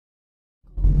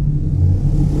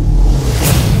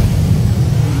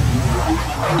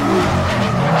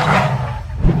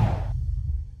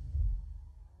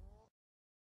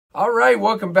All right,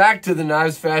 welcome back to the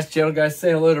KnivesFAST channel, guys.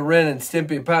 Say hello to Ren and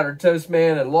Stimpy and Powdered Toast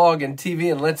Man and Log and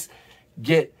TV, and let's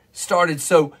get started.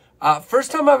 So, first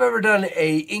time I've ever done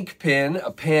a ink pen,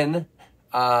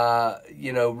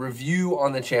 review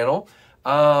on the channel,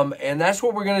 and that's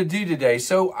what we're going to do today.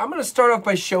 So, I'm going to start off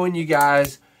by showing you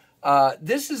guys.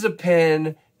 This is a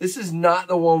pen. This is not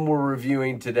the one we're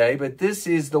reviewing today, but this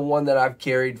is the one that I've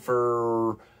carried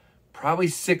for probably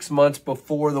 6 months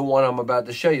before the one I'm about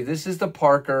to show you. This is the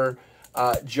Parker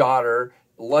Jotter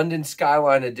London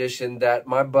Skyline Edition that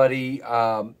my buddy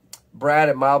Brad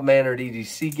at Mild Mannered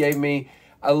EDC gave me.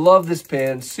 I love this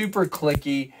pen, super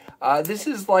clicky. This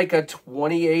is like a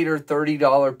 $28 or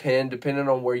 $30 pen, depending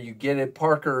on where you get it.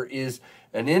 Parker is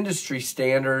an industry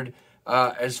standard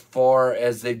as far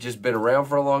as they've just been around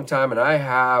for a long time. And I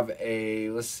have a,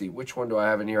 let's see, which one do I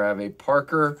have in here? I have a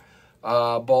Parker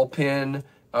ball pen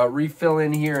refill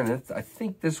in here, and I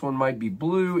think this one might be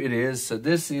blue. It is. So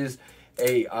this is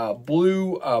a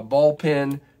blue ball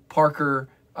pen Parker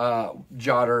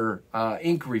Jotter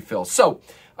ink refill. So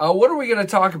what are we going to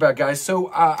talk about, guys? So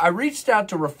I reached out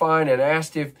to Refyne and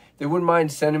asked if they wouldn't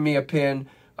mind sending me a pen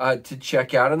to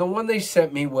check out, and the one they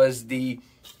sent me was the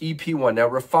EP1. Now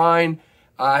Refyne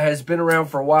has been around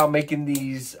for a while making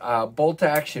these bolt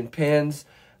action pens.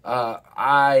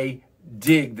 I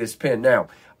dig this pen. Now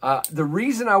the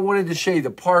reason I wanted to show you the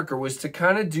Parker was to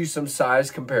kind of do some size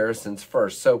comparisons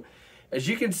first. So as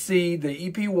you can see,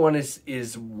 the EP1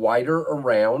 is wider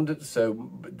around, so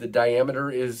the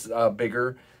diameter is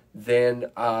bigger than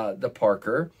the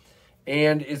Parker,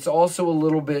 and it's also a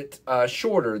little bit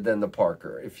shorter than the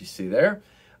Parker, if you see there.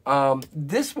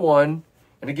 This one,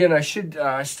 and again, I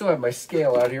still have my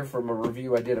scale out here from a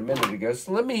review I did a minute ago.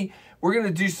 So we're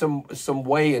going to do some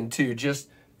weighing too, just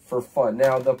for fun.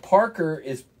 Now the Parker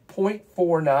is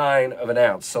 0.49 of an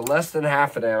ounce, so less than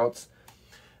half an ounce.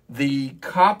 The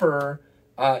copper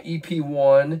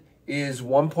EP1 is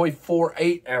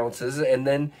 1.48 ounces, and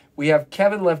then we have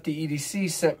Kevin Lefty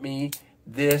EDC sent me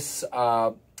this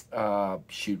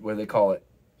shoot, what do they call it?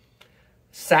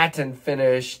 Satin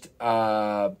finished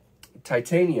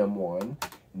titanium one.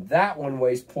 That one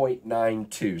weighs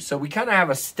 0.92. So we kind of have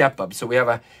a step up. So we have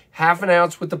a half an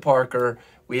ounce with the Parker.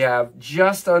 We have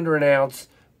just under an ounce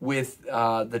with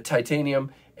the titanium,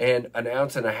 and an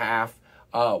ounce and a half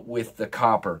with the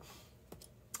copper.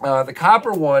 The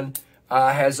copper one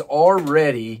has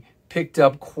already picked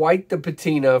up quite the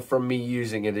patina from me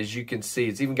using it. As you can see,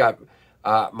 it's even got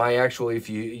my actual,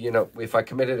 if I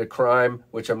committed a crime,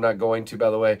 which I'm not going to, by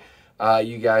the way,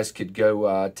 you guys could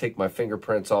go take my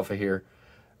fingerprints off of here.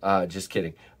 Just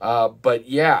kidding. But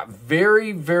yeah,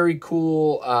 very, very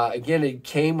cool. Again, it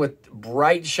came with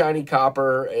bright, shiny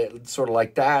copper, sort of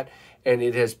like that, and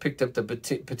it has picked up the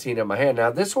patina in my hand.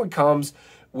 Now, this one comes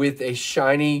with a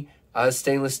shiny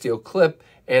stainless steel clip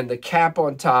and the cap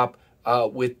on top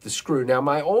with the screw. Now,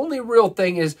 my only real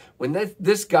thing is when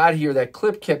this got here, that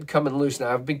clip kept coming loose.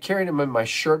 Now, I've been carrying them in my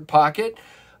shirt pocket,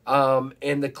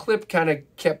 and the clip kind of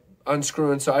kept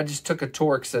unscrewing, so I just took a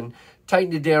Torx and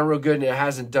tightened it down real good, and it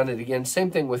hasn't done it again.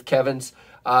 Same thing with Kevin's.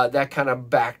 That kind of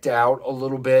backed out a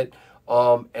little bit,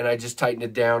 and I just tightened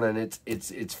it down, and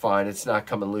it's fine. It's not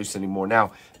coming loose anymore.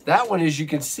 Now, that one, as you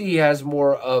can see, has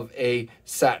more of a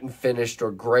satin finished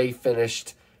or gray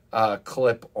finished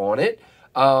clip on it,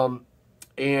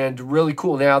 and really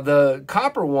cool. Now, the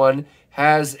copper one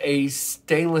has a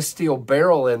stainless steel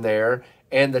barrel in there,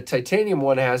 and the titanium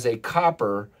one has a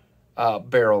copper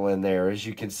barrel in there, as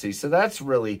you can see. So that's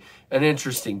really an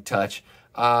interesting touch.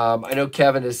 I know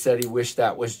Kevin has said he wished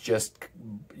that was just,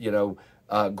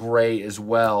 gray as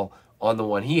well on the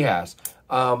one he has.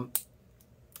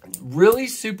 Really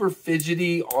super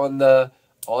fidgety on the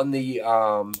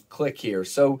click here.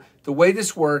 So the way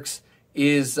this works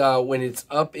is when it's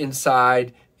up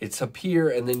inside, it's up here,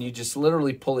 and then you just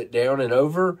literally pull it down and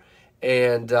over,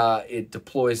 and it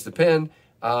deploys the pen.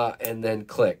 And then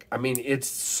click. I mean, it's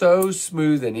so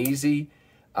smooth and easy.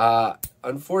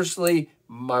 Unfortunately,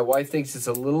 my wife thinks it's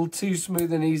a little too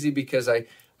smooth and easy because I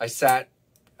sat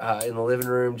in the living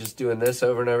room just doing this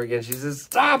over and over again. She says,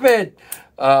 stop it!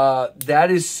 That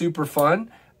is super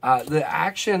fun. The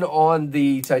action on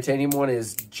the titanium one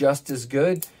is just as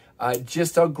good.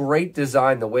 Just a great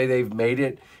design. The way they've made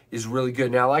it is really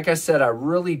good. Now, like I said, I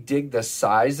really dig the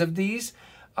size of these.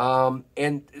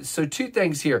 And so two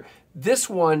things here. This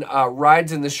one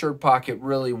rides in the shirt pocket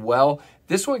really well.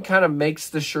 This one kind of makes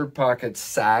the shirt pocket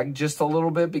sag just a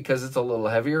little bit because it's a little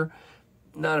heavier.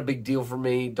 Not a big deal for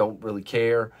me. Don't really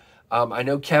care. I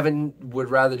know Kevin would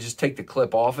rather just take the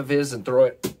clip off of his and throw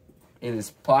it in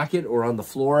his pocket or on the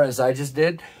floor, as I just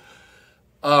did.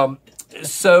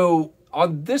 So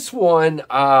on this one,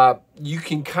 you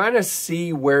can kind of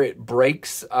see where it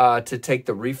breaks to take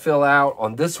the refill out.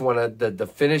 On this one, the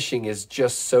finishing is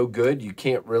just so good, you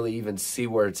can't really even see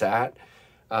where it's at.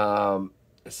 Let's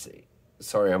see.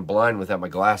 Sorry, I'm blind without my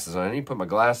glasses on. I need to put my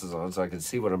glasses on so I can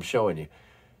see what I'm showing you.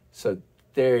 So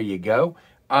there you go.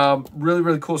 Really,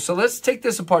 really cool. So let's take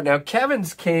this apart. Now,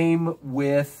 Kevin's came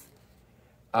with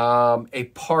a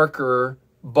Parker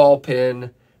ball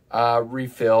pen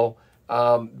refill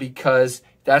because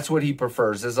that's what he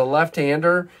prefers. As a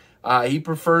left-hander, he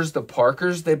prefers the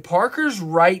Parkers. The Parkers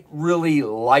write really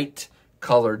light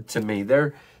colored to me.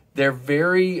 They're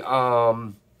very,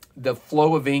 the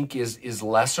flow of ink is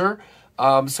lesser.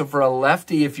 So for a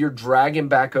lefty, if you're dragging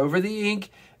back over the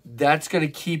ink, that's going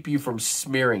to keep you from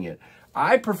smearing it.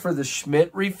 I prefer the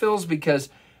Schmidt refills because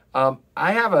I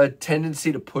have a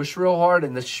tendency to push real hard,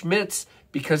 and the Schmidts,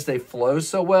 because they flow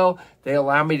so well, they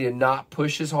allow me to not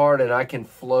push as hard, and I can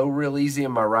flow real easy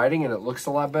in my writing, and it looks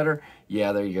a lot better.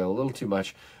 Yeah, there you go, a little too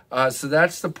much. So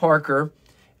that's the Parker,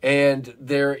 and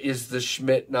there is the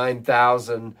Schmidt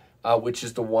 9000, which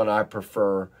is the one I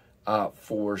prefer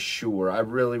for sure. I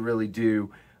really, really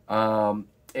do.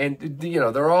 And, you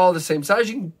know, they're all the same size.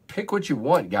 You can pick what you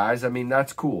want, guys. I mean,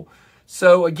 that's cool.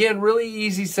 So, again, really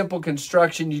easy, simple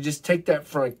construction. You just take that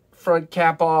front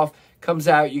cap off, comes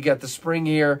out. You got the spring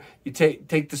here. You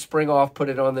take the spring off, put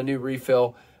it on the new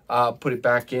refill, put it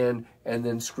back in, and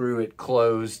then screw it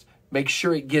closed. Make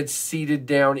sure it gets seated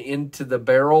down into the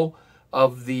barrel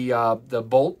of the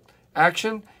bolt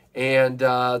action, and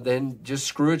then just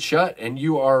screw it shut, and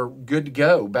you are good to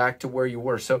go back to where you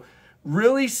were. So,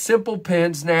 really simple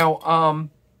pens. Now,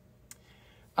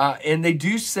 and they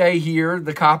do say here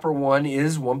the copper one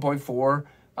is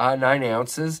 1.49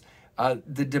 ounces.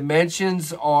 The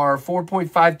dimensions are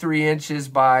 4.53 inches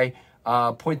by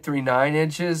 0.39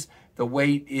 inches. The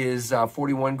weight is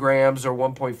 41 grams or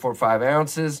 1.45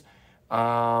 ounces.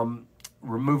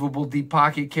 Removable deep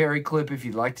pocket carry clip if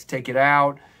you'd like to take it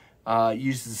out.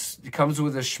 It comes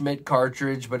with a Schmidt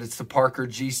cartridge, but it's the Parker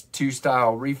G2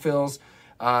 style refills.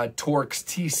 Torx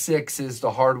T6 is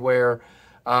the hardware.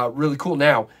 Really cool.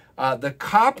 Now, the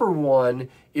copper one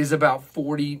is about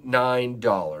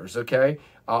 $49, okay?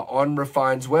 On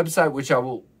Refyne's website, which I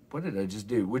will, what did I just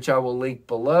do? Which I will link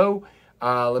below.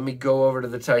 Let me go over to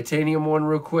the titanium one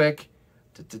real quick.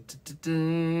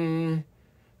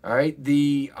 All right,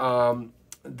 the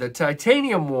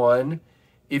titanium one,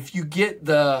 if you get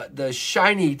the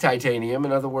shiny titanium,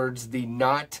 in other words, the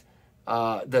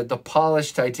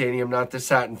polished titanium, not the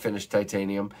satin finished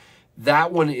titanium,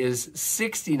 that one is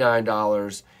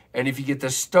 $69. And if you get the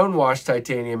stonewashed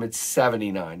titanium, it's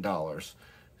 $79.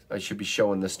 I should be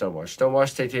showing the stonewashed.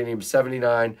 Stonewashed titanium,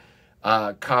 $79.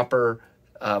 Copper,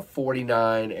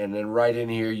 $49. And then right in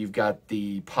here, you've got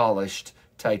the polished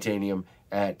titanium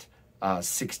at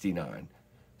 $69.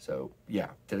 So, yeah.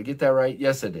 Did I get that right?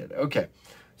 Yes, I did. Okay.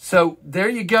 So, there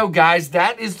you go, guys.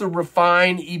 That is the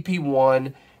Refyne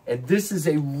EP1. And this is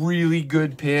a really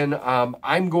good pen.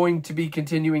 I'm going to be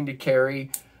continuing to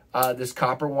carry this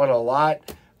copper one a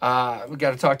lot. We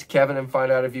got to talk to Kevin and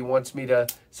find out if he wants me to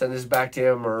send this back to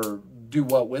him or do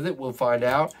what with it. We'll find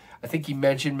out. I think he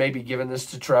mentioned maybe giving this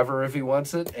to Trevor if he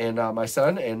wants it, and my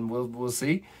son, and we'll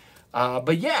see.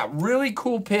 But yeah, really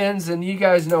cool pens, and you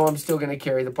guys know I'm still going to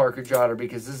carry the Parker Jotter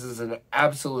because this is an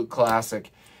absolute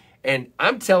classic. And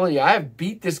I'm telling you, I have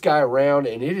beat this guy around,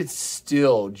 and it is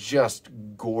still just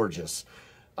gorgeous.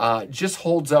 Just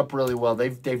holds up really well.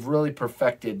 They've really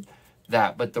perfected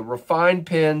that. But the Refyne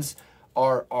pens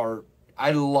are I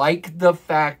like the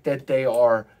fact that they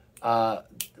are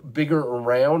bigger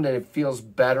around, and it feels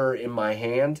better in my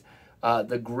hand.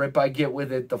 The grip I get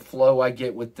with it, the flow I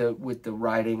get with the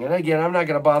writing. And again, I'm not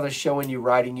going to bother showing you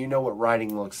writing. You know what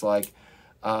writing looks like.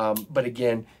 But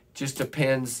again, just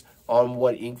depends on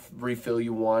what ink refill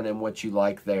you want and what you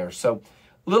like there. So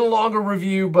a little longer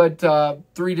review, but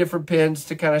 3 different pens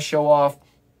to kind of show off.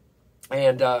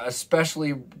 And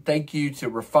especially thank you to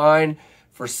Refyne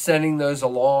for sending those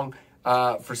along,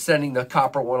 for sending the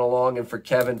copper one along, and for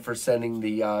Kevin for sending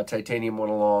the titanium one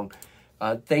along.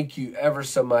 Thank you ever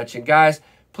so much. And guys,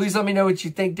 please let me know what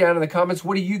you think down in the comments.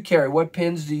 What do you carry? What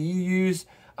pens do you use?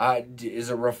 Is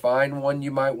a Refyne one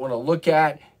you might want to look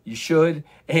at? You should.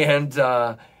 And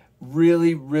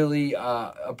really, really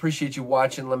appreciate you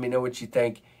watching. Let me know what you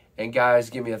think. And guys,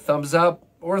 give me a thumbs up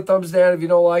or a thumbs down if you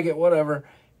don't like it, whatever.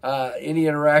 Any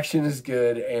interaction is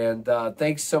good. And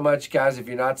thanks so much, guys. If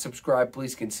you're not subscribed,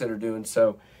 please consider doing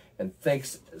so. And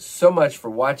thanks so much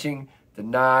for watching the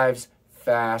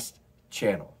KnivesFAST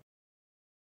channel.